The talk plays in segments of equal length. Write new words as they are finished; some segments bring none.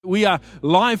We are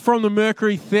live from the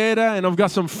Mercury Theatre, and I've got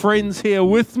some friends here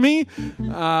with me.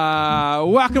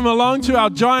 Welcome along to our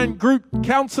giant group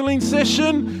counselling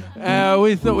session.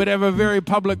 We thought we'd have a very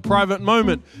public-private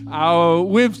moment.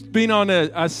 We've been on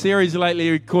a series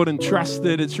lately called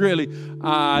Entrusted. It's really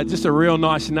just a real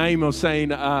nice name of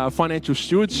saying financial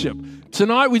stewardship.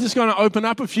 Tonight, we're just going to open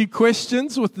up a few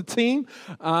questions with the team,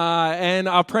 and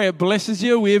I pray it blesses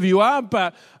you wherever you are.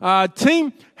 But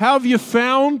team, how have you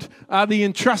found the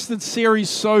Entrusted series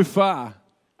so far?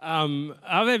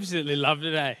 I've absolutely loved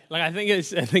it. I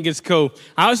think it's cool.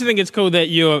 I also think it's cool that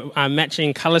you're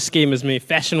matching color scheme as me,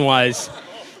 fashion-wise.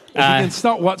 If you can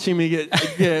stop watching me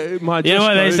get my. You know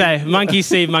what they say: monkey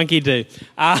see, monkey do.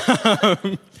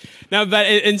 No, but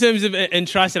in terms of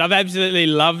Entrusted, I've absolutely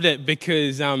loved it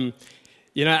because.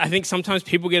 I think sometimes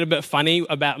people get a bit funny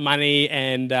about money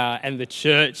and the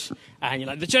church, and you're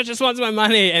like, the church just wants my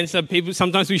money, and so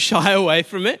sometimes we shy away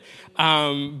from it.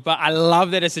 But I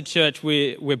love that as a church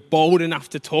we're bold enough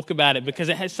to talk about it because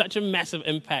it has such a massive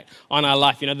impact on our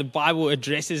life. The Bible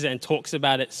addresses and talks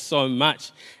about it so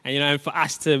much, and for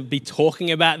us to be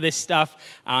talking about this stuff,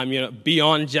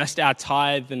 beyond just our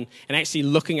tithe and actually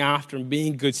looking after and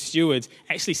being good stewards,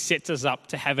 actually sets us up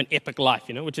to have an epic life.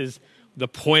 Which is the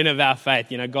point of our faith.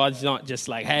 God's not just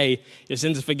like, hey, your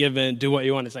sins are forgiven, do what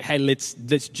you want. It's like, hey, let's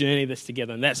journey this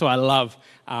together. And that's why I love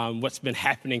what's been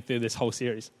happening through this whole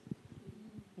series.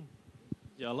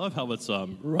 Yeah, I love how it's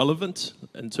relevant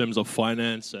in terms of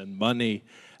finance and money.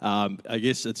 I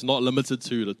guess it's not limited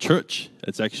to the church.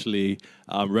 It's actually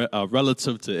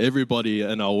relative to everybody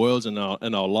in our worlds, in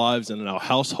our lives, and in our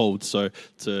households. So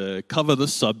to cover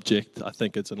this subject, I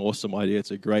think it's an awesome idea.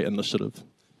 It's a great initiative.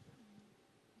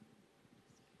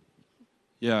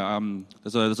 Yeah,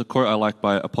 there's a quote I like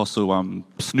by Apostle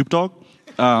Snoop Dogg,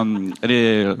 and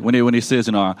when he says,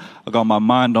 I got my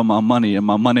mind on my money and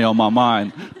my money on my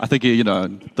mind. I think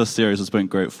this series has been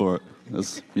great for it.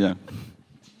 I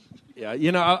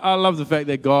love the fact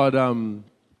that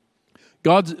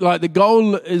God's like the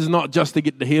goal is not just to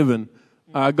get to heaven.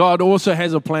 God also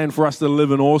has a plan for us to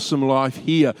live an awesome life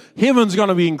here. Heaven's going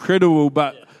to be incredible,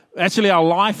 but actually, our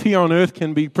life here on earth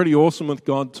can be pretty awesome with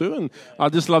God too, and I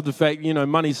just love the fact,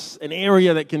 money's an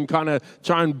area that can kind of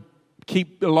try and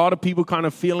keep a lot of people kind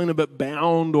of feeling a bit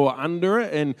bound or under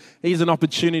it, and here's an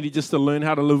opportunity just to learn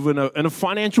how to live in a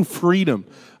financial freedom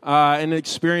and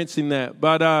experiencing that.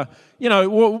 But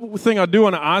one thing I do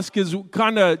want to ask is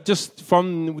kind of just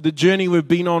from the journey we've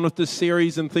been on with this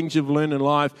series and things you've learned in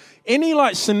life, any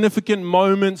significant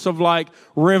moments of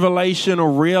revelation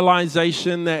or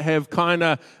realization that have kind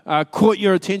of caught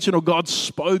your attention or God's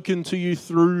spoken to you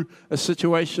through a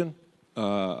situation?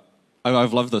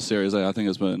 I've loved this series. I think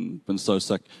it's been so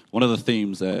sick. One of the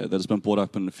themes that has been brought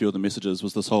up in a few of the messages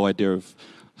was this whole idea of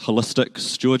holistic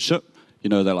stewardship.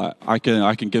 That I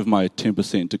can give my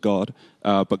 10% to God,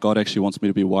 but God actually wants me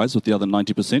to be wise with the other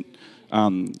 90%.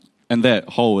 And that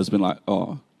whole has been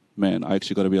oh man, I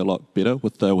actually got to be a lot better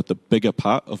with the bigger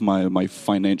part of my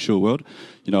financial world.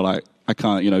 I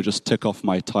can't just tick off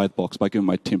my tithe box by giving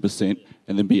my 10%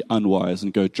 and then be unwise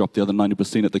and go drop the other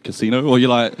 90% at the casino, or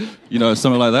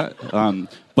something like that.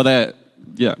 But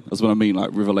that's what I mean,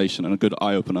 revelation and a good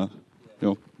eye opener.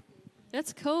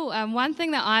 That's cool. One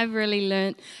thing that I've really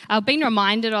learned, I've been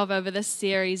reminded of over this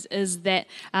series is that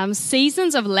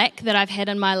seasons of lack that I've had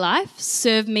in my life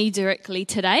serve me directly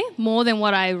today more than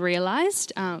what I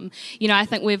realized. I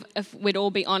think if we'd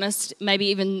all be honest, maybe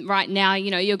even right now,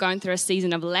 you're going through a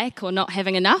season of lack or not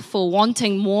having enough or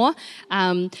wanting more.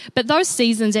 But those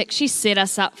seasons actually set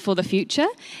us up for the future.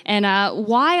 And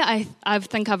why I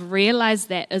think I've realized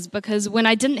that is because when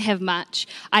I didn't have much,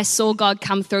 I saw God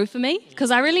come through for me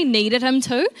because I really needed him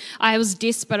too. I was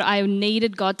desperate. I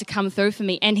needed God to come through for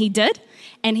me, and he did.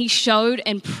 And he showed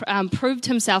and proved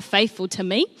himself faithful to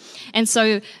me. And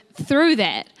so through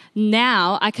that,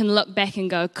 now I can look back and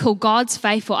go, cool, God's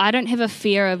faithful. I don't have a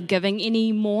fear of giving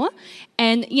anymore.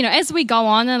 And, as we go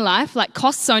on in life,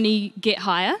 costs only get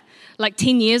higher.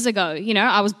 10 years ago,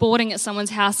 I was boarding at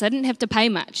someone's house. I didn't have to pay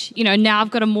much. Now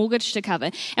I've got a mortgage to cover.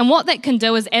 And what that can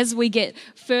do is as we get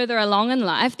further along in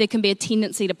life, there can be a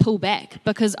tendency to pull back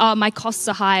because, my costs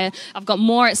are higher. I've got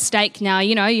more at stake now.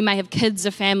 You may have kids,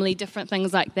 a family, different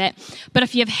things like that. But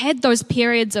if you've had those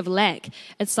periods of lack,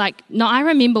 it's no, I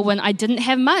remember when I didn't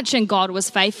have much and God was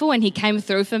faithful and he came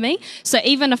through for me. So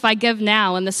even if I give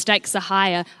now and the stakes are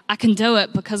higher, I can do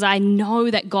it because I know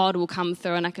that God will come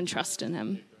through and I can trust in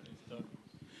him.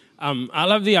 I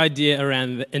love the idea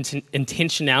around the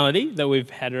intentionality that we've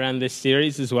had around this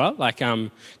series as well. Like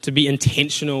to be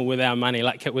intentional with our money.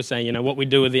 Like Kit was saying, what we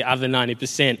do with the other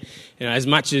 90%. As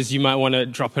much as you might want to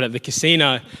drop it at the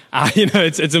casino,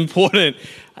 it's important.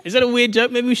 Is that a weird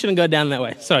joke? Maybe we shouldn't go down that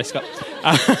way. Sorry, Scott.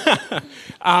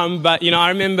 But I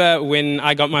remember when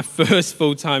I got my first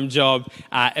full-time job,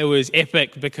 it was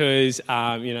epic because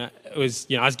it was,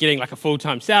 I was getting like a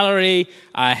full-time salary.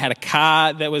 I had a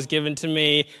car that was given to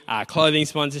me, clothing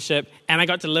sponsorship, and I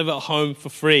got to live at home for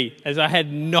free as I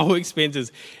had no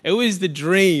expenses. It was the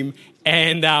dream.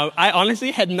 And I honestly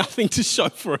had nothing to show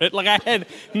for it. Like I had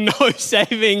no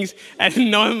savings and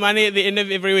no money at the end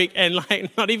of every week, and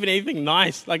like not even anything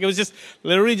nice. Like it was just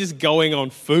literally just going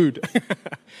on food.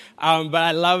 But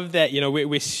I love that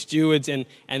we're stewards, and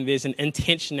there's an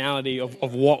intentionality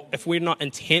of what, if we're not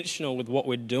intentional with what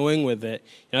we're doing with it,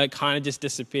 it kind of just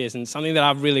disappears. And something that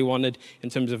I've really wanted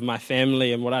in terms of my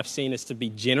family and what I've seen is to be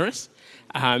generous.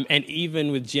 And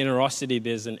even with generosity,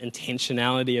 there's an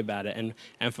intentionality about it.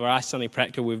 And for us, something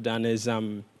practical we've done is,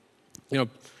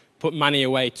 put money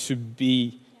away to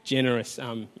be generous,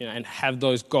 and have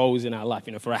those goals in our life,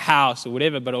 for a house or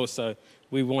whatever, but also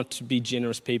we want to be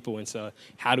generous people. And so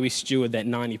how do we steward that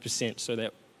 90% so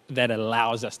that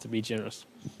allows us to be generous?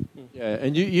 Yeah,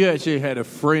 and you actually had a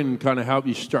friend kind of help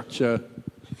you structure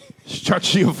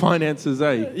your finances,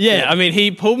 eh? Yeah, I mean,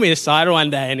 he pulled me aside one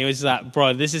day and he was like,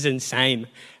 bro, this is insane.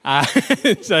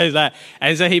 So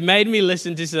he made me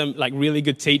listen to some like really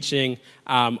good teaching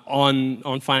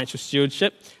on financial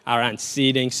stewardship around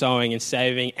seeding, sowing, and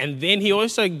saving. And then he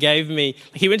also gave me,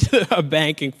 he went to a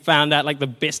bank and found out like the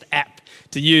best app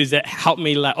to use that helped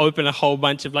me like open a whole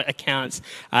bunch of like accounts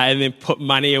and then put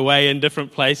money away in different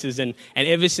places. And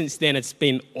ever since then, it's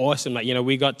been awesome. Like,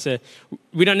 we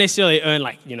don't necessarily earn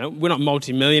like, we're not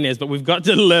multimillionaires, but we've got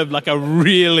to live like a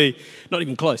really, not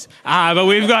even close, but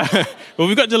we've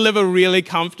got to live a really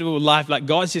comfortable life. Like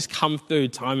God's just come through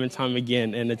time and time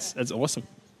again, and it's awesome.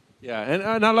 Yeah,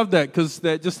 and I love that because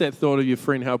that thought of your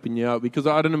friend helping you out, because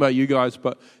I don't know about you guys,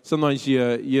 but sometimes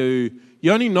you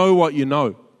only know what you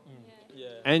know.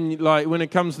 And like when it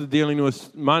comes to dealing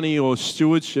with money or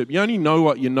stewardship, you only know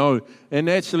what you know. And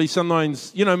actually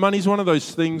sometimes, money's one of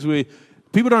those things where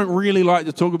people don't really like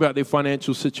to talk about their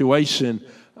financial situation.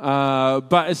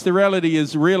 But it's the reality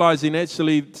is realizing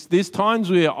actually there's times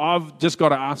where I've just got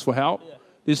to ask for help.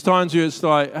 There's times where it's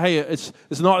like, hey, it's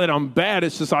not that I'm bad,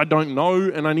 it's just I don't know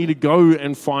and I need to go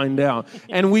and find out.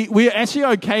 And we're actually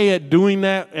okay at doing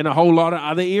that in a whole lot of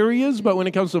other areas, but when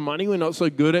it comes to money, we're not so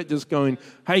good at just going,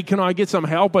 hey, can I get some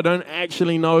help? I don't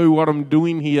actually know what I'm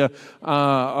doing here.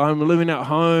 I'm living at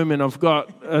home and I've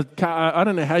got a car. I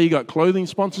don't know how you got clothing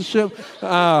sponsorship.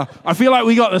 I feel like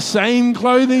we got the same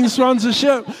clothing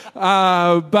sponsorship.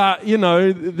 But,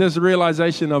 there's a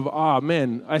realization of,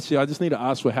 man, actually I just need to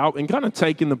ask for help and kind of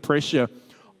taking the pressure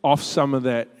off some of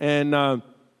that. And,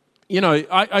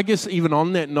 I guess even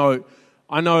on that note,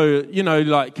 I know,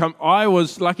 I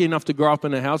was lucky enough to grow up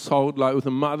in a household like with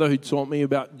a mother who taught me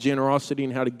about generosity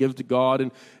and how to give to God,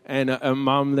 and a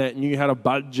mum that knew how to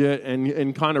budget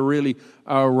and kind of really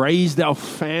raised our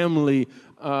family,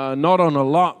 not on a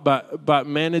lot, but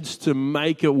managed to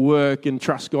make it work and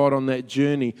trust God on that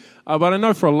journey. But I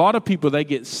know for a lot of people, they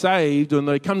get saved and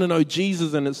they come to know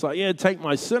Jesus and it's like, yeah, take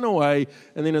my sin away.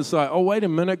 And then it's like, oh, wait a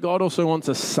minute, God also wants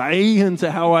to say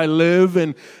into how I live.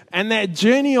 And that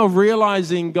journey of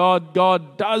realizing God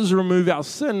does remove our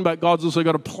sin, but God's also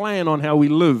got a plan on how we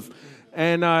live.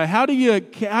 And how do you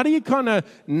kind of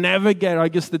navigate, I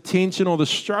guess, the tension or the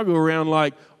struggle around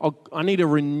like, oh, I need to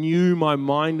renew my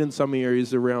mind in some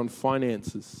areas around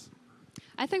finances?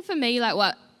 I think for me, like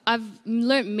what I've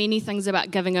learnt many things about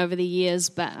giving over the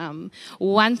years, but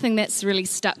one thing that's really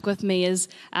stuck with me is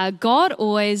God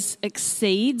always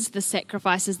exceeds the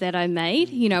sacrifices that I made,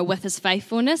 with his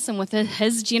faithfulness and with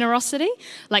his generosity.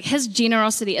 Like his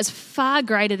generosity is far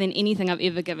greater than anything I've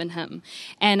ever given him.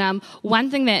 And one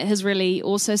thing that has really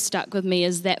also stuck with me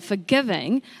is that for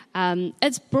giving,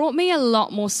 it's brought me a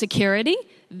lot more security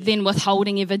than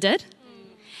withholding ever did.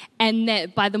 And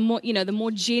that by the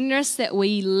more generous that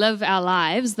we live our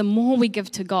lives, the more we give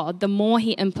to God, the more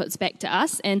he inputs back to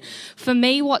us. And for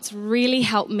me, what's really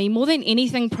helped me more than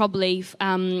anything probably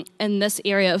in this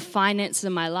area of finance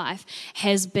in my life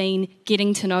has been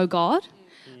getting to know God,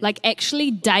 like actually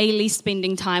daily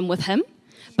spending time with him.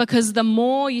 Because the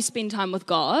more you spend time with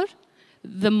God,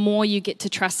 the more you get to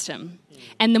trust him.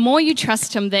 And the more you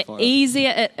trust him, the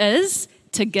easier it is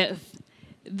to give.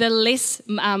 the less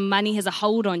money has a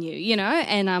hold on you, you know,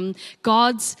 and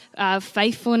God's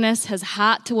faithfulness, his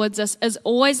heart towards us is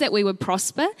always that we would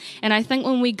prosper. And I think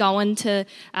when we go into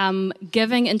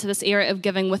giving, into this area of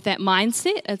giving with that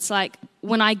mindset, it's like,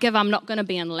 when I give, I'm not going to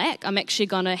be in lack. I'm actually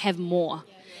going to have more.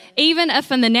 Even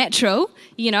if in the natural,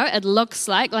 you know, it looks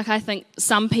like I think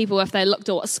some people, if they looked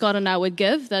at what Scott and I would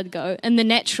give, they'd go, in the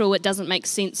natural, it doesn't make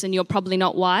sense and you're probably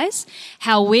not wise.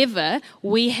 However,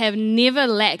 we have never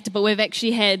lacked, but we've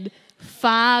actually had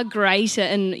far greater,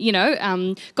 and, you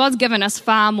know, God's given us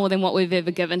far more than what we've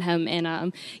ever given him.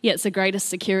 And, it's the greatest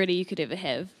security you could ever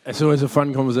have. It's always a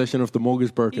fun conversation with the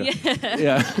mortgage broker.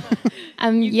 Yeah. I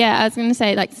was going to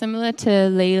say, like, similar to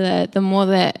Leela, the more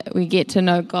that we get to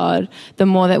know God, the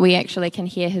more that we actually can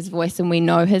hear his voice and we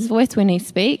know his voice when he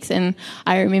speaks. And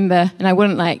I remember, and I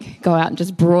wouldn't like go out and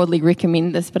just broadly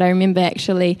recommend this, but I remember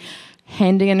actually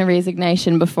handing in a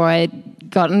resignation before I'd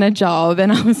gotten a job,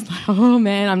 and I was like, oh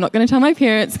man, I'm not going to tell my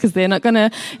parents because they're not going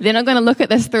to look at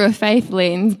this through a faith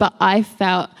lens. But I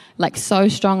felt like so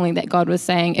strongly that God was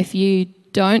saying, if you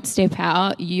don't step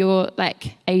out, you're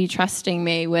like, are you trusting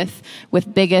me with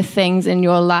bigger things in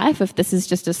your life if this is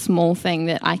just a small thing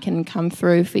that I can come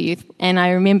through for you? And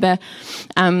I remember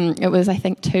it was, I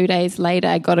think, 2 days later,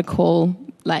 I got a call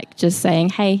like just saying,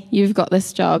 hey, you've got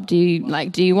this job, do you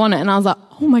want it? And I was like,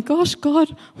 oh my gosh, God,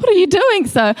 what are you doing?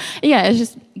 So yeah, it's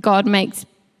just God makes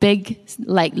big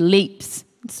like leaps,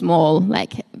 small,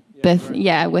 like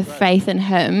with faith in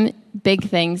him, big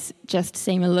things just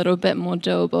seem a little bit more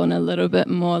doable and a little bit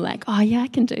more like, oh yeah, I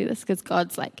can do this because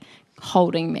God's like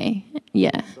holding me.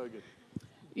 Yeah.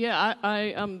 Yeah,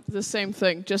 I the same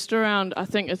thing. Just around, I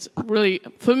think it's really,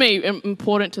 for me,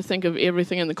 important to think of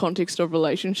everything in the context of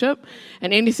relationship,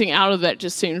 and anything out of that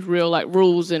just seems real, like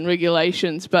rules and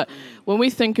regulations. But when we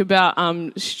think about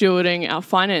stewarding our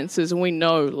finances, and we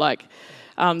know, like,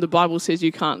 the Bible says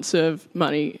you can't serve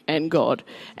money and God.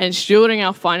 And stewarding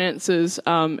our finances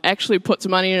actually puts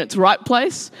money in its right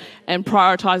place and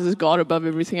prioritizes God above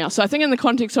everything else. So I think in the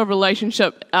context of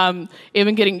relationship,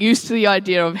 even getting used to the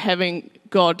idea of having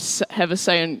God have a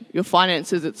say in your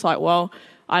finances, it's like, well,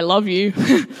 I love you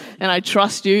and I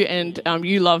trust you and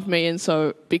you love me. And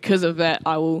so because of that,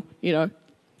 I will, you know,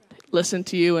 listen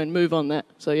to you and move on that.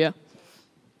 So, yeah.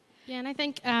 Yeah, and I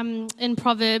think in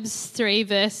Proverbs 3,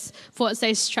 verse 4, it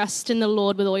says, trust in the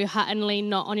Lord with all your heart and lean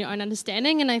not on your own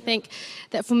understanding. And I think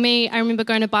that for me, I remember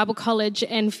going to Bible college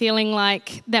and feeling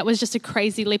like that was just a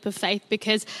crazy leap of faith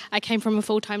because I came from a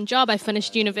full-time job. I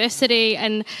finished university,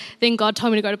 and then God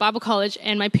told me to go to Bible college,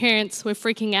 and my parents were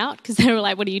freaking out because they were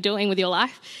like, what are you doing with your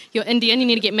life? You're Indian, you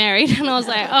need to get married. And I was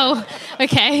like, oh,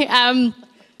 okay.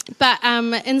 But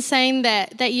in saying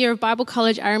that year of Bible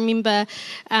college, I remember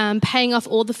paying off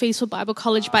all the fees for Bible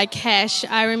college by cash.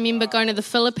 I remember going to the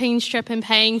Philippines trip and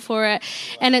paying for it.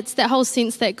 And it's that whole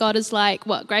sense that God is like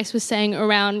what Grace was saying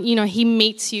around, you know, he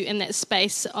meets you in that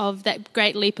space of that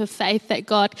great leap of faith, that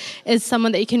God is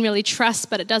someone that you can really trust,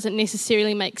 but it doesn't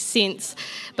necessarily make sense.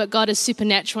 But God is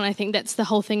supernatural, and I think that's the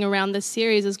whole thing around this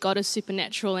series is God is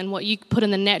supernatural, and what you put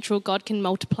in the natural, God can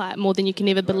multiply it more than you can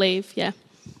ever believe. Yeah.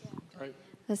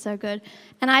 That's so good.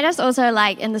 And I just also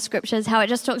like in the scriptures how it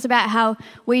just talks about how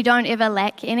we don't ever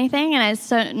lack anything. And I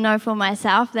so know for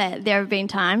myself that there have been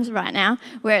times right now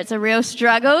where it's a real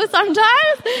struggle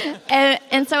sometimes.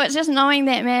 And so it's just knowing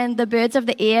that, man, the birds of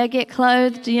the air get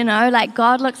clothed, you know, like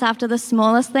God looks after the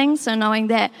smallest things. So knowing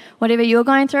that whatever you're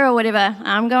going through or whatever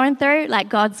I'm going through, like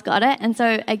God's got it. And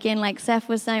so again, like Seth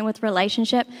was saying with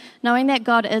relationship, knowing that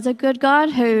God is a good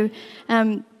God who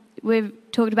we've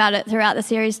talked about it throughout the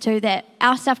series too, that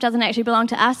our stuff doesn't actually belong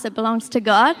to us, it belongs to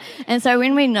God. And so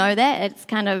when we know that, it's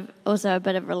kind of also a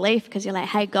bit of relief because you're like,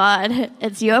 hey, God,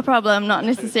 it's your problem, not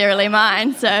necessarily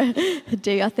mine, so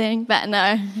do your thing. But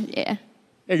no, yeah.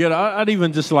 Yeah, good. I'd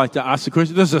even just like to ask the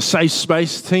question. This is a safe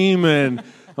space team, and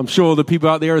I'm sure the people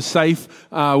out there are safe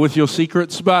with your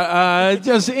secrets, but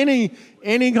just any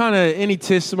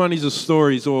testimonies or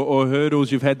stories or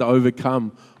hurdles you've had to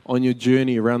overcome on your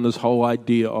journey around this whole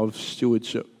idea of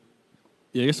stewardship?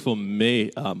 Yeah, I guess for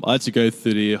me, I had to go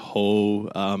through the whole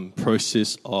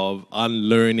process of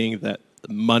unlearning that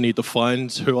money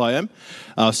defines who I am.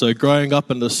 So growing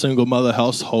up in a single mother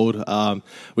household,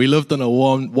 we lived in a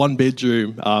one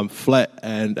bedroom flat,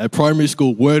 and at primary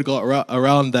school, word got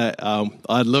around that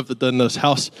I lived in this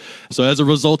house. So as a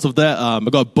result of that, I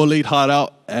got bullied hard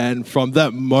out, and from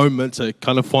that moment, it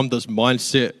kind of formed this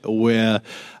mindset where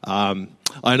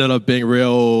I ended up being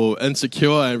real insecure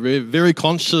and very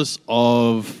conscious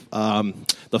of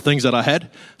the things that I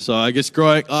had. So I guess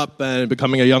growing up and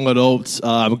becoming a young adult,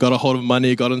 got a hold of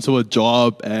money, got into a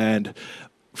job, and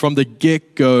from the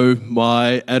get-go,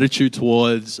 my attitude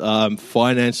towards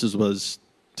finances was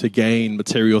to gain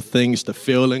material things, to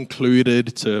feel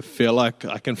included, to feel like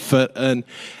I can fit in.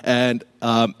 And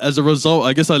as a result,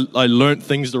 I guess I learned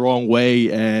things the wrong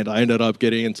way, and I ended up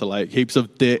getting into like heaps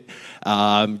of debt,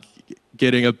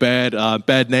 getting a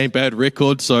bad name, bad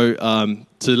record. So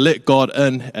to let God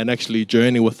in and actually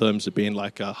journey with Him has been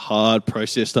like a hard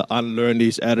process to unlearn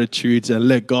these attitudes and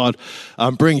let God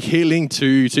bring healing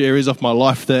to areas of my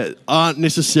life that aren't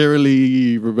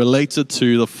necessarily related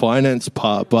to the finance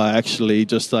part, but actually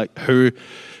just like who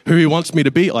He wants me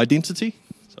to be, identity.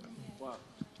 So.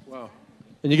 Wow.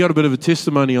 And you got a bit of a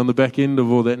testimony on the back end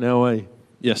of all that now, eh?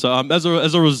 Yeah, so as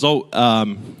a result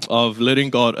of letting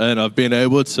God in, I've been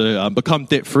able to become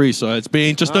debt-free. So it's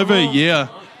been just over a year.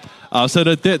 So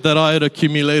the debt that I had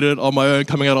accumulated on my own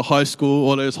coming out of high school,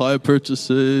 all those hire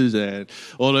purchases and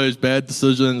all those bad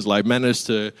decisions, like managed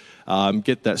to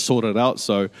get that sorted out.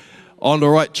 So on the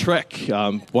right track,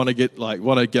 want to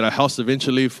get a house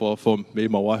eventually for me,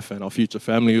 my wife, and our future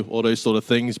family, all those sort of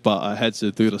things. But I had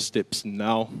to do the steps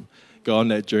now, go on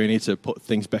that journey to put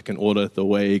things back in order the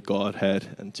way God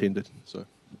had intended. So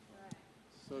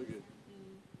good.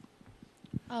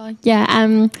 Oh,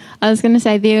 yeah, I was going to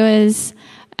say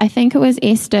I think it was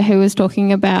Esther who was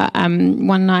talking about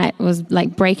one night was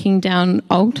like breaking down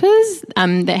altars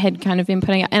that had kind of been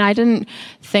putting up. And I didn't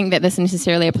think that this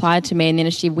necessarily applied to me. And then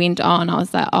as she went on, I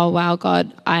was like, oh, wow,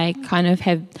 God, I kind of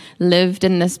have lived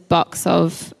in this box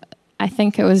of, I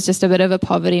think it was just a bit of a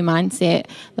poverty mindset,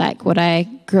 like what I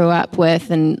grew up with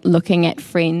and looking at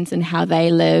friends and how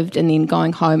they lived and then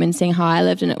going home and seeing how I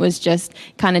lived. And it was just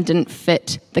kind of didn't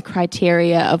fit the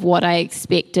criteria of what I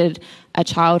expected a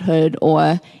childhood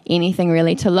or anything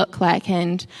really to look like.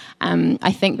 And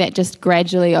I think that just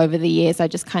gradually over the years, I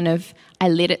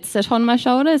let it sit on my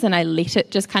shoulders and I let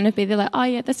it just kind of be there like, oh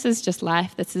yeah, this is just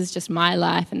life. This is just my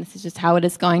life and this is just how it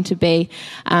is going to be.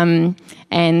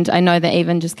 And I know that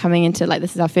even just coming into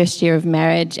this is our first year of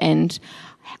marriage, and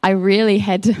I really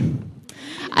had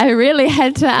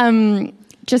to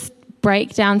just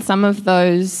break down some of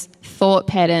those thought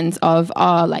patterns of,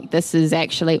 this is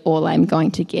actually all I'm going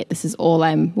to get. This is all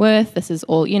I'm worth. This is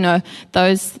all,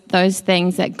 those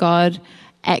things that God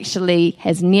actually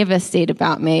has never said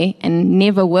about me and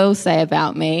never will say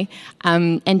about me,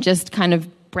 and just kind of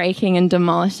breaking and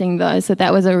demolishing those. So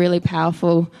that was a really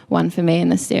powerful one for me in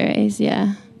this series,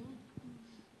 yeah.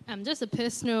 Just a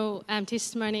personal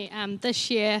testimony. This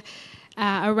year,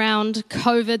 around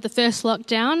COVID, the first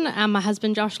lockdown, my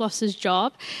husband Josh lost his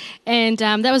job, and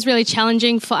that was really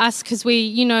challenging for us because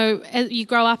you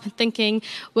grow up thinking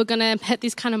we're going to hit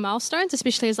these kind of milestones,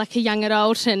 especially as like a young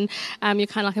adult, and you're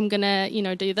kind of like, I'm going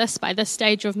to do this by this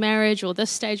stage of marriage or this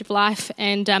stage of life.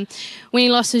 And when he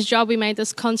lost his job, we made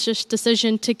this conscious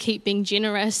decision to keep being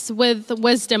generous with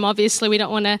wisdom. Obviously, we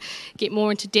don't want to get more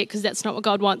into debt because that's not what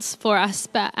God wants for us,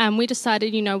 but we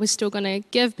decided we're still going to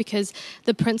give because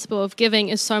the principle of giving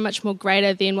is so much more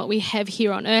greater than what we have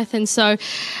here on earth. And so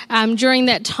during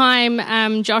that time,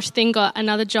 Josh then got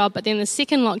another job, but then the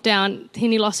second lockdown,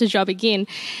 then he lost his job again.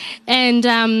 And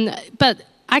but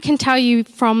I can tell you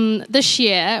from this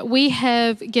year, we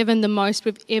have given the most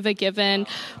we've ever given.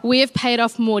 We have paid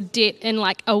off more debt in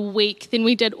like a week than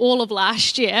we did all of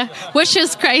last year, which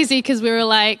is crazy because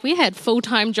we had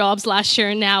full-time jobs last year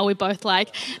and now we're both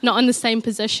like not in the same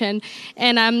position.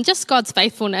 And just God's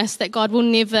faithfulness, that God will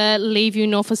never leave you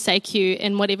nor forsake you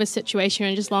in whatever situation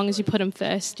you're in, as long as you put Him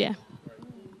first, yeah.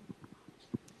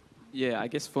 Yeah, I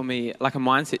guess for me, like a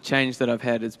mindset change that I've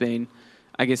had has been,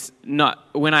 I guess,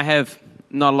 when I have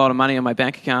not a lot of money on my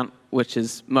bank account, which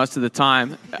is most of the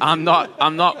time, I'm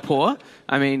not poor.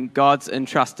 I mean, God's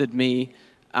entrusted me,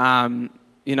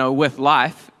 with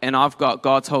life, and I've got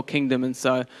God's whole kingdom. And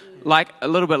so, like a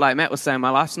little bit like Matt was saying, my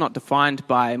life's not defined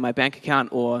by my bank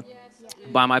account or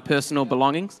by my personal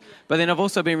belongings. But then I've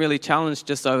also been really challenged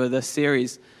just over this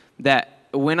series that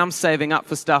when I'm saving up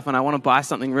for stuff and I want to buy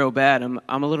something real bad, I'm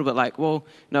a little bit like, well,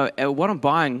 no, what I'm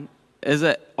buying, is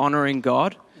it honoring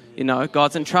God?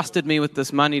 God's entrusted me with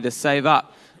this money to save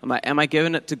up. Am I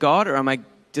giving it to God, or am I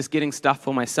just getting stuff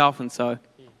for myself? And so,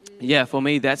 yeah, for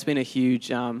me, that's been a huge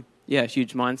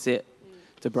huge mindset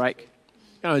to break.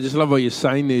 I just love what you're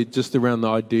saying there, just around the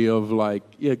idea of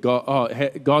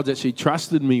God's actually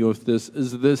trusted me with this.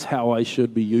 Is this how I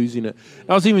should be using it?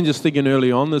 I was even just thinking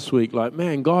early on this week,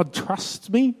 man, God trusts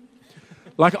me.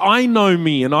 Like, I know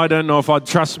me, and I don't know if I'd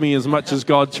trust me as much as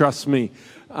God trusts me.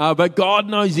 But God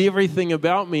knows everything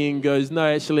about me and goes, no,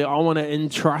 actually, I want to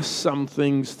entrust some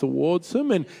things towards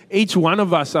Him. And each one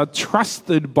of us are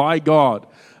trusted by God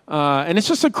And it's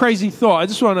just a crazy thought. I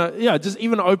just want to, just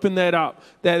even open that up,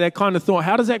 that kind of thought.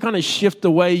 How does that kind of shift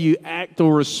the way you act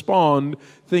or respond,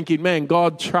 thinking, man,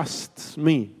 God trusts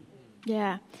me?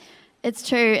 Yeah, it's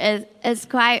true. It's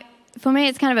quite, for me,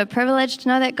 it's kind of a privilege to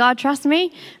know that God trusts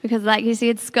me, because like you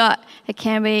said, Scott, it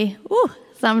can be,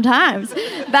 sometimes.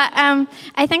 But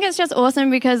I think it's just awesome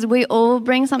because we all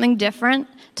bring something different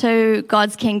to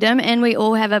God's kingdom, and we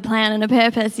all have a plan and a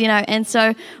purpose, and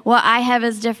so what I have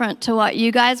is different to what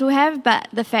you guys will have, but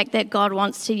the fact that God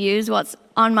wants to use what's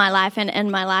on my life and in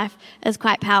my life is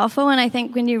quite powerful. And I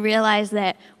think when you realize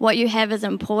that what you have is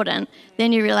important,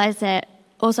 then you realize that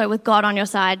also with God on your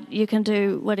side, you can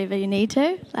do whatever you need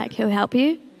to, like He'll help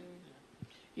you.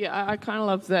 Yeah, I kind of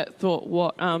love that thought,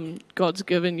 what God's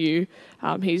given you,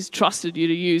 He's trusted you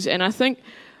to use. And I think,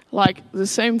 like, the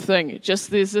same thing,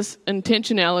 just there's this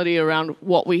intentionality around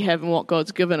what we have and what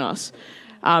God's given us.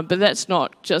 But that's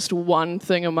not just one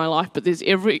thing in my life, but there's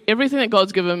everything that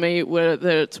God's given me,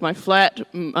 whether it's my flat,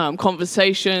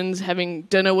 conversations, having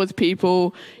dinner with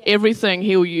people, everything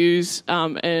He'll use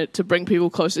to bring people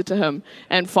closer to Him.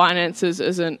 And finances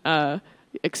isn't an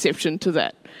exception to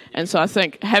that. And so I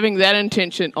think having that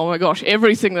intention, oh my gosh,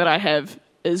 everything that I have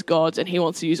is God's and He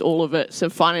wants to use all of it. So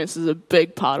finance is a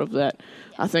big part of that.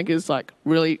 I think is like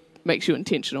really makes you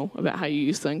intentional about how you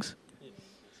use things.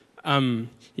 The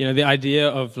idea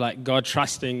of like God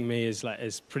trusting me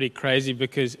is pretty crazy,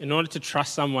 because in order to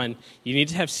trust someone, you need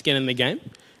to have skin in the game.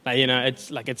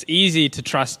 It's easy to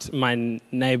trust my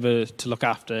neighbor to look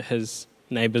after his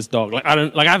neighbor's dog. I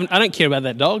don't care about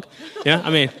that dog.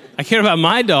 I care about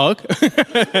my dog.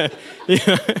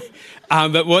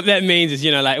 But what that means is,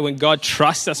 when God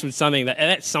trusts us with something,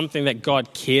 that's something that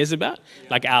God cares about.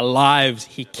 Like our lives,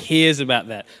 He cares about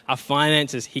that. Our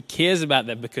finances, He cares about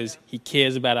that because He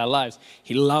cares about our lives.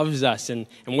 He loves us, and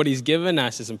what He's given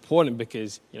us is important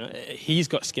because, He's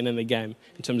got skin in the game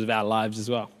in terms of our lives as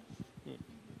well.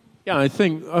 Yeah,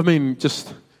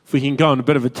 just if we can go on a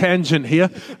bit of a tangent here,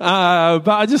 but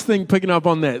I just think picking up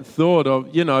on that thought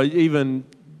of, even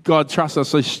God trusts us,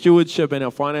 so stewardship and our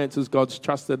finances, God's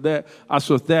trusted us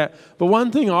with that. But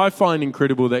one thing I find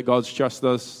incredible that God's trusted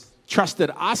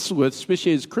us with,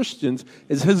 especially as Christians,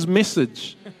 is His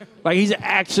message. Like He's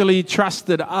actually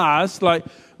trusted us. Like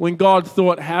when God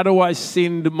thought, how do I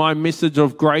send my message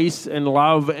of grace and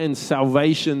love and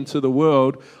salvation to the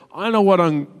world? I know what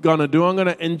I'm going to do. I'm going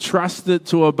to entrust it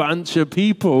to a bunch of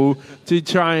people to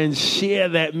try and share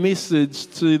that message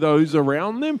to those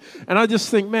around them. And I just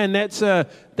think, man, that's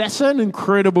an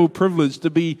incredible privilege to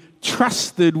be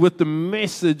trusted with the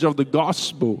message of the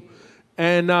gospel.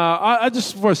 And I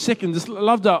just, for a second, just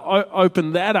love to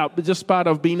open that up. But just part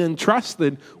of being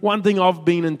entrusted, one thing I've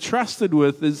been entrusted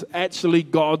with is actually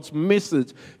God's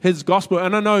message, His gospel.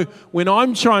 And I know when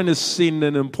I'm trying to send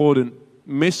an important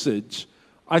message,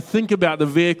 I think about the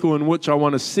vehicle in which I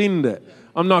want to send it.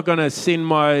 I'm not going to send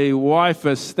my wife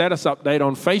a status update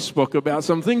on Facebook about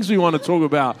some things we want to talk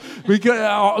about, because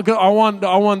I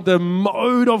want the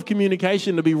mode of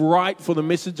communication to be right for the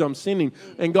message I'm sending.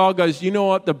 And God goes, you know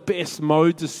what the best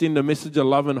mode to send a message of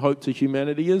love and hope to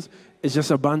humanity is? It's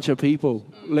just a bunch of people.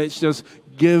 Let's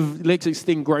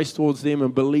extend grace towards them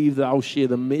and believe that I'll share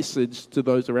the message to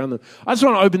those around them. I just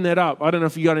want to open that up. I don't know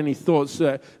if you got any thoughts.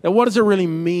 That what does it really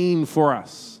mean for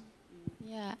us?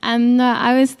 No,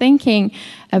 I was thinking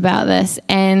about this,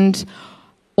 and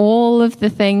all of the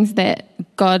things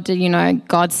that God did,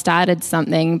 God started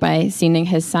something by sending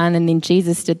His Son, and then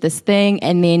Jesus did this thing,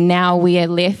 and then now we are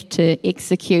left to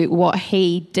execute what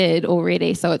He did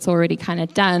already. So it's already kind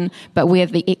of done, but we're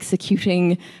the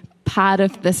executing part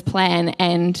of this plan.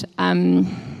 And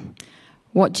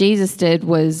what Jesus did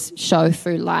was show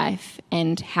through life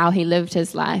and how He lived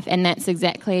His life. And that's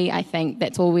exactly, I think,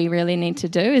 that's all we really need to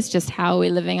do, is just how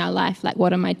we're living our life. Like,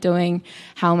 what am I doing?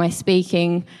 How am I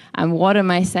speaking? What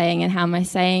am I saying and how am I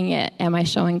saying it? Am I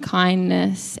showing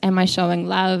kindness? Am I showing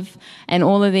love? And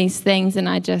all of these things. And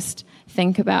I just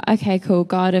think about, okay, cool,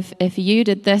 God, if you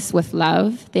did this with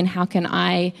love, then how can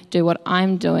I do what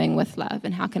I'm doing with love?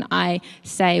 And how can I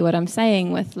say what I'm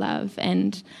saying with love?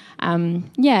 And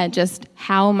just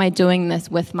how am I doing this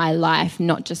with my life,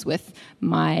 not just with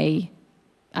my,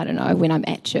 when I'm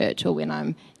at church or when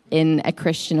I'm in a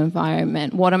Christian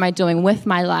environment? What am I doing with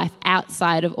my life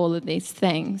outside of all of these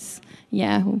things?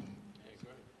 Yeah.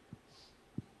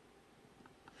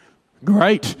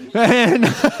 Great. And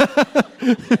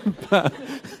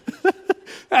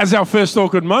that's our first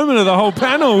awkward moment of the whole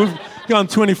panel. We've gone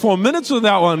 24 minutes with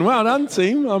that one. Well done,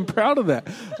 team. I'm proud of that.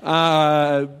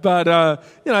 But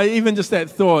even just that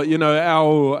thought,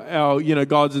 our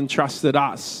God's entrusted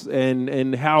us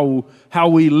and how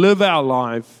we live our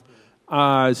life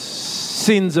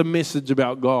sends a message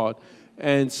about God.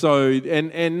 And so,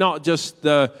 and not just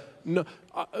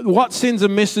what sends a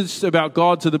message about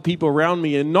God to the people around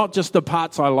me, and not just the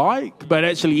parts I like, but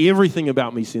actually everything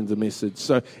about me sends a message.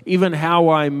 So even how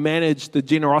I manage the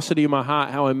generosity in my heart,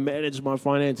 how I manage my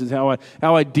finances, how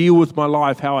I deal with my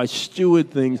life, how I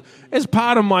steward things, as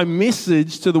part of my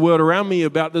message to the world around me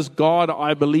about this God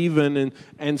I believe in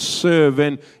and serve.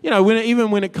 And, even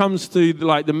when it comes to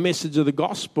like the message of the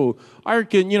gospel, I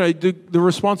reckon, the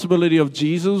responsibility of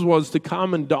Jesus was to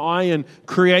come and die and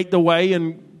create the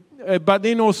way, but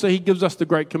then also he gives us the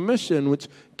Great Commission, which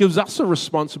gives us a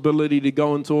responsibility to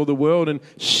go into all the world and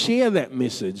share that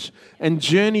message and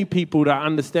journey people to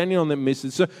understanding on that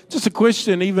message. So just a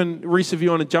question, even Reese, if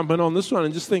you want to jump in on this one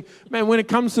and just think, man, when it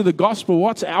comes to the gospel,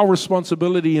 what's our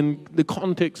responsibility in the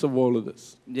context of all of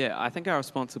this? Yeah, I think our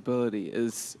responsibility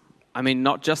is,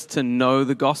 not just to know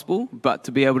the gospel, but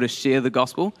to be able to share the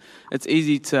gospel. It's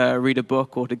easy to read a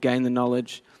book or to gain the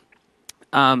knowledge.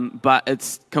 But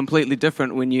it's completely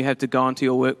different when you have to go into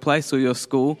your workplace or your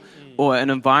school or an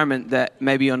environment that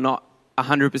maybe you're not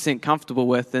 100% comfortable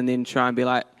with, and then try and be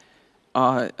like,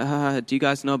 do you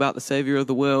guys know about the Savior of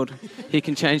the world? He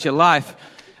can change your life.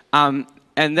 And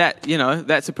that,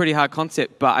 that's a pretty hard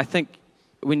concept. But I think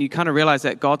when you kind of realize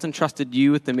that God's entrusted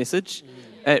you with the message,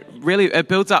 it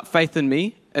builds up faith in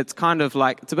me. It's kind of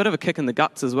like, it's a bit of a kick in the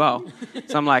guts as well.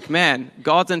 So I'm like, man,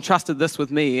 God's entrusted this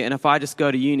with me, and if I just go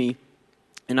to uni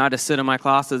and I just sit in my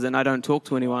classes and I don't talk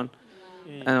to anyone.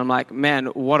 And I'm like, man,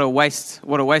 what a waste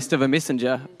of a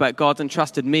messenger. But God's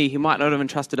entrusted me. He might not have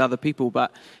entrusted other people,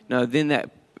 but then that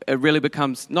it really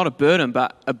becomes not a burden,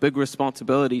 but a big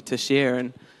responsibility to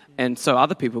share, and so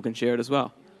other people can share it as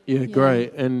well. Yeah,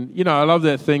 great. And, I love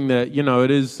that thing that,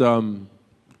 it is,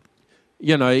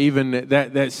 even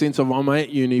that sense of I'm at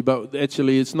uni, but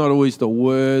actually it's not always the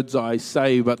words I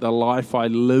say, but the life I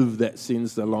live that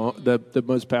sends the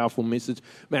most powerful message.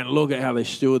 Man, look at how they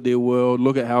steward their world.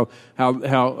 Look at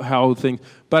how things.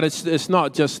 But it's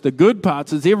not just the good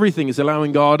parts. It's everything. It's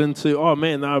allowing God into. Oh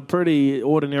man, they're pretty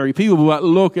ordinary people, but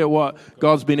look at what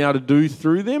God's been able to do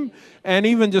through them. And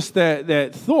even just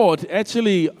that thought,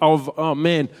 actually, of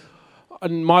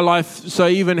in my life, so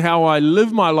even how I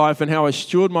live my life and how I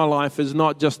steward my life is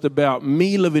not just about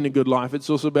me living a good life, it's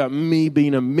also about me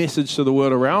being a message to the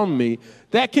world around me.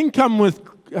 That can come with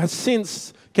a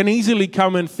sense, can easily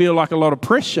come and feel like a lot of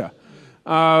pressure.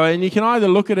 And you can either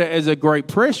look at it as a great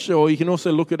pressure, or you can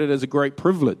also look at it as a great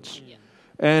privilege. Yeah.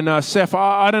 And Saf,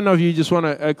 I don't know if you just want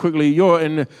to quickly, you're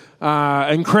an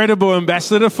incredible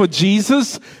ambassador for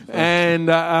Jesus, and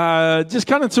just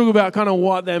kind of talk about kind of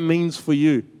what that means for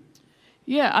you.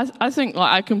 Yeah, I think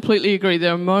I completely agree.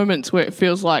 There are moments where it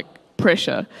feels like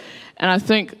pressure, and I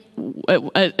think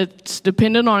it's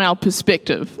dependent on our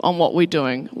perspective on what we're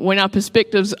doing. When our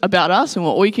perspective's about us and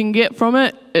what we can get from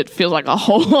it, it feels like a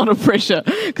whole lot of pressure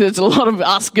because it's a lot of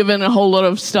us giving a whole lot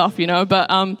of stuff, But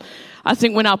I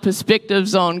think when our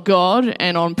perspective's on God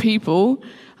and on people,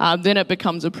 then it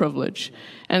becomes a privilege.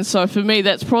 And so for me,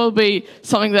 that's probably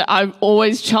something that I've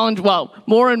always challenged,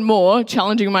 more and more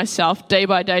challenging myself day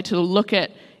by day to look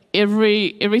at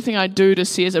everything I do to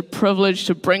see as a privilege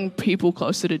to bring people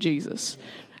closer to Jesus.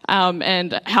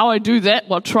 And how I do that,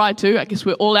 try to, I guess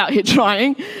we're all out here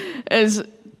trying, is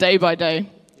day by day,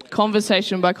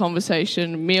 conversation by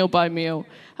conversation, meal by meal.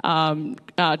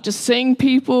 Just seeing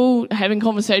people, having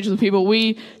conversations with people.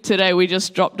 Today we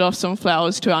just dropped off some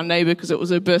flowers to our neighbour because it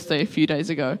was her birthday a few days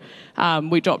ago.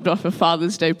 We dropped off a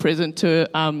Father's Day present to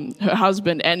her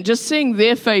husband, and just seeing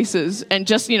their faces and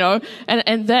just,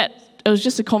 and that, it was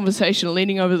just a conversation,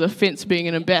 leaning over the fence, being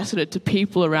an ambassador to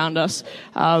people around us.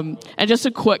 And just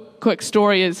a quick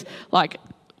story is like,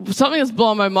 something that's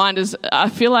blown my mind is I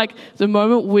feel like the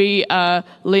moment we are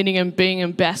leaning and being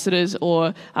ambassadors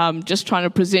or just trying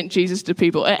to present Jesus to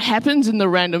people, it happens in the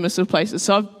randomest of places.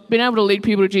 So I've been able to lead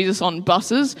people to Jesus on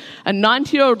buses. A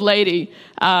 90-year-old lady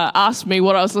asked me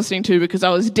what I was listening to because I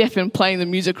was deaf and playing the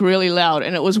music really loud,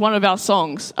 and it was one of our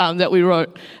songs that we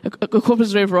wrote,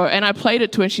 Corpus Rev wrote, and I played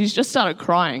it to her, and she just started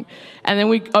crying. And then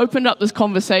we opened up this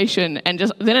conversation, and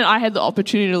then I had the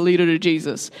opportunity to lead her to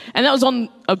Jesus. And that was on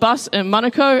a bus in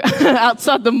Manukau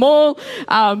outside the mall.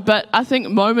 But I think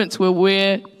moments where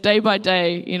we're day by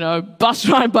day, bus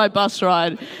ride by bus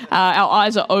ride, our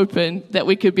eyes are open that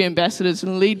we could be ambassadors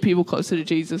and lead people closer to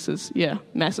Jesus is,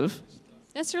 massive.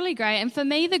 That's really great. And for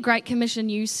me, the Great Commission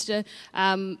used to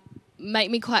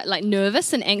make me quite like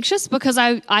nervous and anxious, because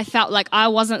I felt like I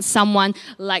wasn't someone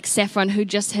like Saffron who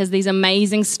just has these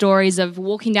amazing stories of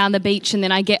walking down the beach and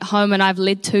then I get home and I've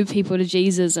led 2 people to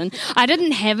Jesus, and I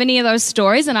didn't have any of those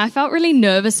stories, and I felt really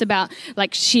nervous about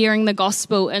like sharing the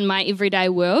gospel in my everyday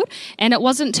world. And it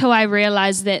wasn't until I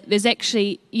realized that there's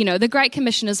actually, the Great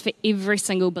Commission is for every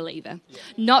single believer,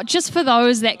 not just for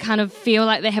those that kind of feel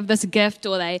like they have this gift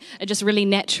or they are just really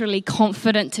naturally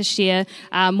confident to share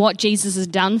what Jesus has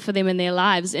done for them in their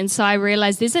lives. And so I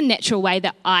realized there's a natural way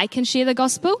that I can share the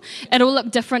gospel. It'll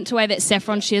look different to the way that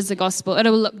Saffron shares the gospel.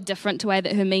 It'll look different to the way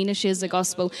that Hermina shares the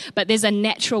gospel. But there's a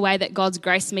natural way that God's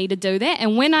graced me to do that.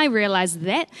 And when I realized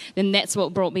that, then that's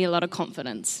what brought me a lot of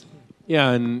confidence.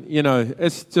 Yeah, and,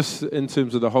 it's just in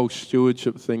terms of the whole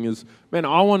stewardship thing is, man,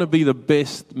 I want to be the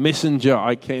best messenger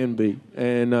I can be.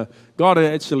 And God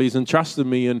actually has entrusted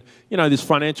me in, this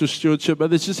financial stewardship,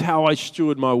 but it's just how I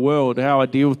steward my world, how I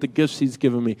deal with the gifts He's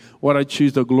given me, what I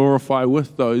choose to glorify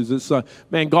with those. It's like,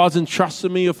 man, God's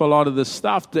entrusted me with a lot of this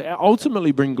stuff to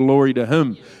ultimately bring glory to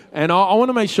Him. And I want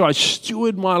to make sure I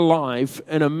steward my life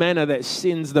in a manner that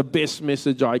sends the best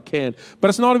message I can. But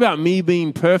it's not about me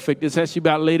being perfect. It's actually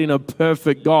about letting a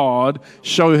perfect God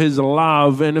show His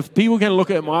love. And if people can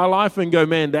look at my life and go,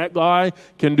 man, that guy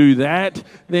can do that,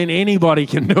 then anybody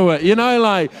can do it.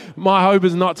 My hope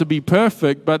is not to be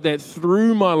perfect, but that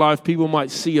through my life, people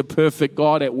might see a perfect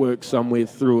God at work somewhere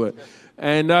through it.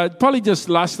 And probably just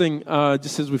last thing,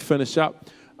 just as we finish up,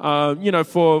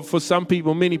 for some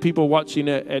people, many people watching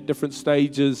it at different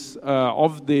stages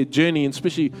of their journey, and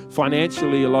especially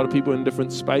financially, a lot of people in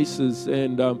different spaces.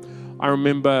 And I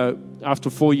remember after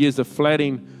 4 years of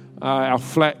flatting, our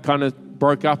flat kind of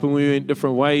broke up and we went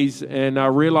different ways. And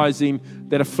realizing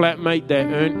that a flatmate that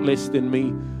earned less than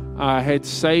me had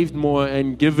saved more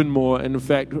and given more. And in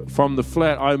fact, from the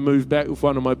flat, I moved back with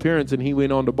one of my parents and he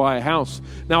went on to buy a house.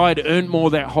 Now, I'd earned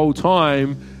more that whole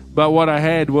time, but what I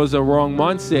had was a wrong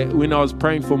mindset. When I was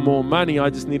praying for more money, I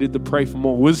just needed to pray for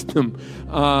more wisdom.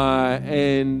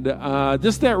 And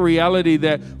just that reality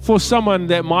that for someone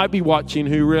that might be watching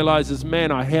who realizes,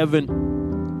 man, I haven't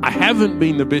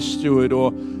been the best steward,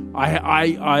 or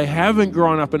I haven't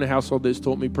grown up in a household that's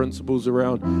taught me principles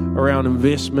around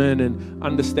investment and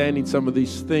understanding some of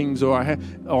these things, or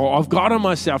I've gotten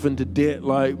myself into debt,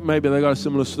 like maybe they got a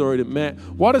similar story to Matt.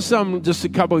 What are just a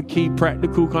couple of key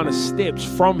practical kind of steps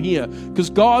from here? Because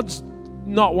God's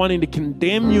not wanting to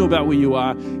condemn you about where you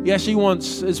are. He actually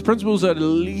wants His principles are to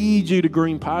lead you to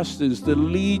green pastures, to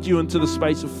lead you into the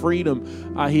space of freedom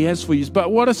He has for you.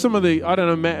 But what are some of the, I don't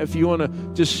know, Matt, if you want to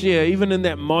just share, even in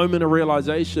that moment of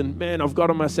realization, man, I've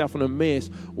gotten myself in a mess.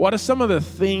 What are some of the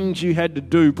things you had to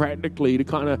do practically to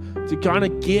kind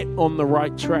of get on the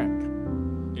right track?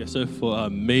 Yeah, so for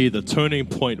me, the turning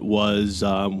point was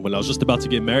when I was just about to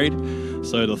get married.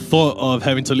 So the thought of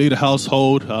having to lead a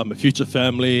household, a future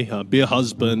family, be a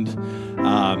husband,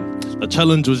 the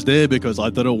challenge was there because I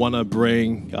didn't want to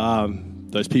bring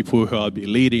those people who I'd be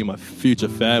leading, my future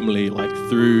family,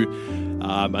 through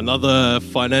another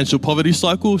financial poverty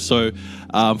cycle. So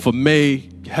for me,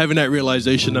 having that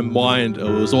realization in mind, it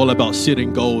was all about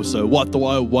setting goals. So what do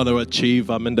I want to achieve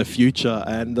in the future?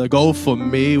 And the goal for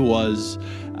me was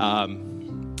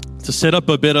to set up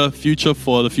a better future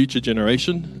for the future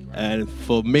generation. And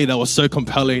for me, that was so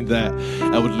compelling that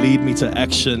it would lead me to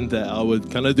action, that I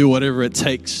would kind of do whatever it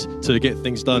takes to get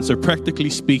things done. So practically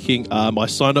speaking, I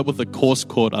signed up with a course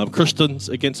called Christians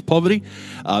Against Poverty.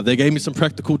 They gave me some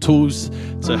practical tools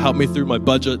to help me through my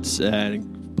budgets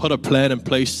and put a plan in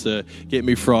place to get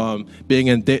me from being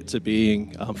in debt to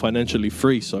being financially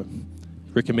free. So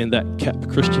recommend that, CAP,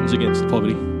 Christians Against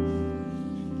Poverty.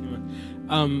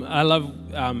 I love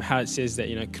how it says that,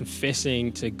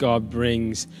 confessing to God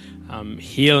brings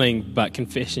healing, but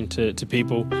confessing to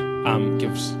people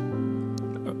gives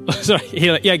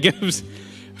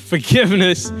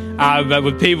forgiveness, but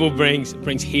with people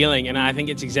brings healing. And I think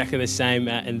it's exactly the same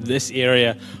in this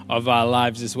area of our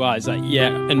lives as well. It's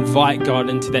invite God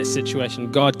into that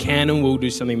situation. God can and will do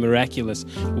something miraculous.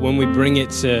 But when we bring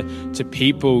it to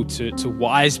people, to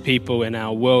wise people in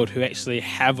our world who actually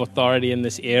have authority in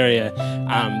this area,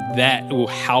 that will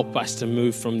help us to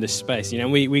move from this space.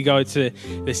 We go to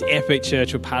this epic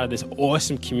church. We're part of this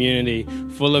awesome community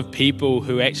full of people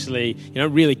who actually,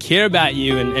 really care about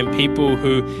you and people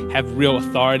who have real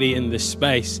authority in this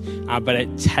space, but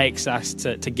it takes us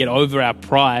to get over our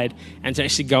pride and to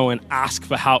actually go and ask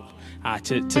for help,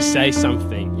 to say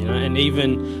something, and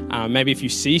even maybe if you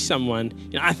see someone,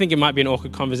 I think it might be an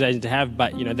awkward conversation to have,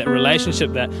 but that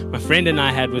relationship that my friend and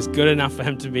I had was good enough for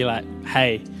him to be like,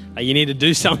 hey, you need to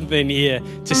do something here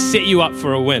to set you up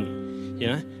for a win,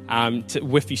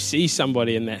 if you see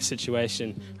somebody in that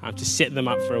situation, to set them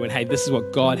up for it. And hey, this is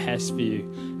what God has for you,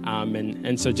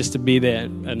 and so just to be there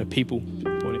in a people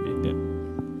point of view.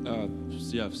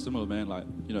 Similar, man. Like,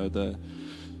 you know, the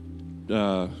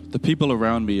people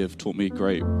around me have taught me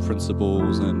great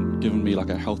principles and given me like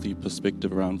a healthy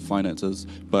perspective around finances.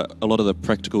 But a lot of the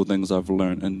practical things I've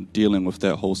learned in dealing with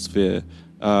that whole sphere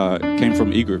came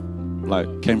from e-group,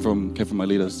 like came from my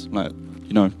leaders. Like,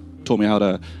 you know, taught me how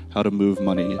to move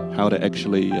money, how to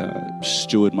actually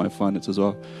steward my finances as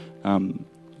well.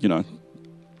 You know,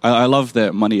 I love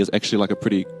that money is actually like a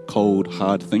pretty cold,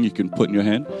 hard thing you can put in your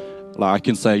hand. Like I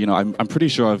can say, you know, I'm pretty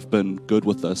sure I've been good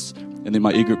with this, and then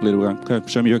my e-group leader will go, okay,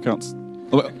 show me your accounts.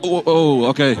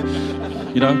 Okay,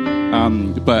 you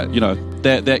know. But you know,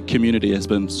 that community has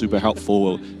been super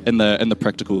helpful in the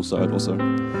practical side also.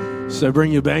 So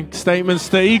bring your bank statements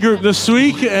to e-group this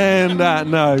week, and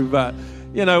no, but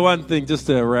you know, one thing just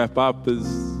to wrap up is,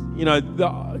 you know,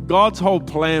 God's whole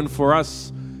plan for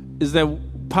us is that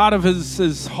part of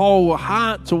His whole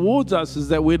heart towards us is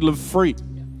that we'd live free.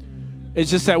 It's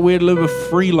just that we'd live a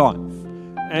free life.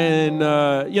 And,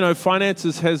 you know,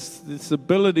 finances has this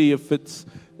ability, if it's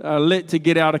let to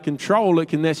get out of control, it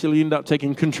can actually end up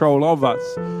taking control of us.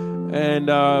 And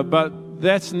but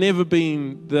that's never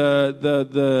been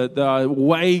the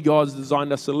way God's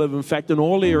designed us to live. In fact, in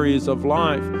all areas of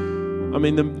life, I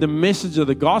mean, the message of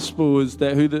the gospel is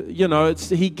that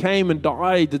He came and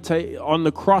died to take on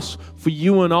the cross for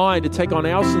you and I to take on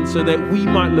our sins so that we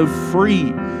might live free.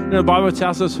 You know, the Bible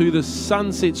tells us who the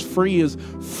Son sets free is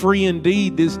free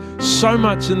indeed. There's so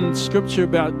much in Scripture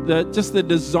about just the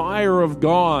desire of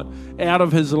God out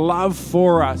of His love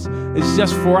for us. It's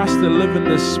just for us to live in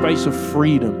this space of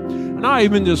freedom. And I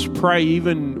even just pray,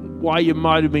 even while you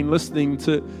might have been listening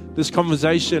to this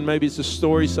conversation, maybe it's a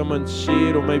story someone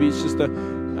shared, or maybe it's just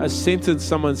a sentence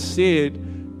someone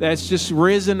said that's just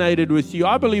resonated with you.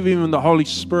 I believe even the Holy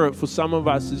Spirit for some of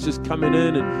us is just coming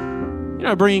in and, you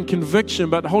know, bringing conviction,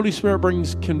 but the Holy Spirit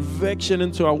brings conviction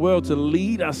into our world to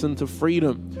lead us into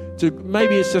freedom.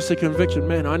 Maybe it's just a conviction,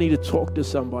 man, I need to talk to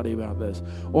somebody about this,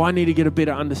 or I need to get a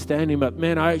better understanding, but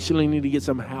man, I actually need to get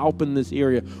some help in this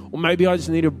area, or maybe I just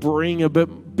need to bring a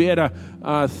bit better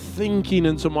thinking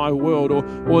into my world,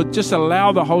 or just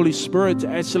allow the Holy Spirit to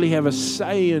actually have a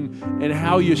say in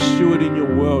how you're stewarding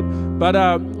your world. But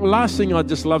last thing I'd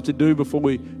just love to do before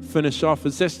we finish off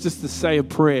is just to say a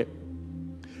prayer.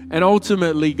 And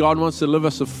ultimately, God wants to live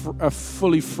us a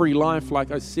fully free life,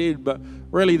 like I said, but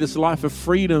really this life of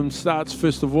freedom starts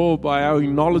first of all by our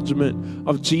acknowledgement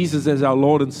of Jesus as our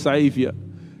Lord and Savior.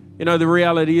 You know, the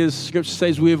reality is, Scripture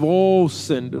says we have all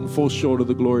sinned and fall short of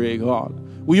the glory of God.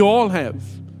 We all have.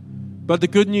 But the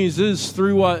good news is,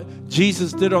 through what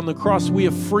Jesus did on the cross, we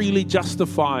are freely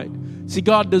justified. See,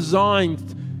 God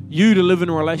designed you to live in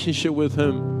a relationship with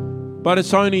Him, but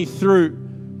it's only through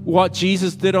what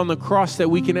Jesus did on the cross that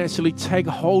we can actually take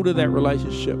hold of that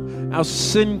relationship. Our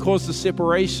sin caused the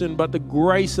separation, but the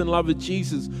grace and love of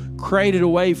Jesus created a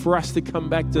way for us to come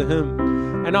back to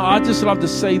Him. And I just love to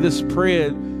say this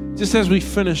prayer, just as we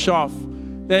finish off,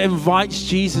 that invites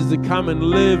Jesus to come and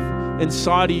live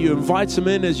inside of you, invites Him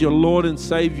in as your Lord and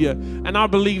Savior. And I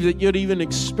believe that you'd even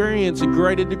experience a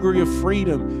greater degree of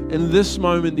freedom in this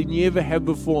moment than you ever have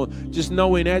before, just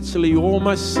knowing actually all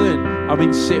my sin I've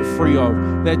been set free of,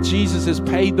 that Jesus has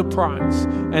paid the price,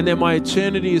 and that my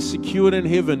eternity is secured in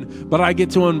heaven, but I get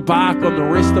to embark on the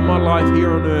rest of my life here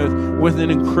on earth with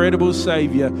an incredible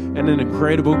Savior and an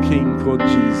incredible King called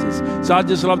Jesus. So I'd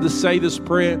just love to say this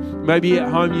prayer. Maybe at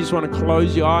home you just want to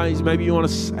close your eyes, maybe you want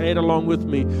to say it along with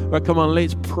me, but come on,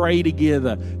 let's pray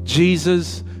together.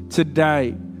 Jesus,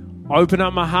 today, open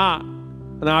up my heart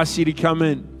and I ask you to come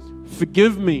in.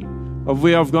 Forgive me of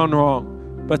where I've gone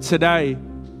wrong, but today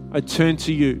I turn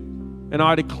to you and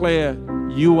I declare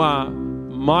you are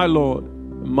my Lord,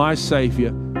 my Savior.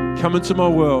 Come into my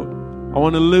world. I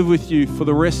want to live with you for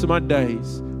the rest of my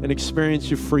days and experience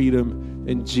your freedom.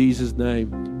 In Jesus'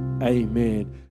 name, amen.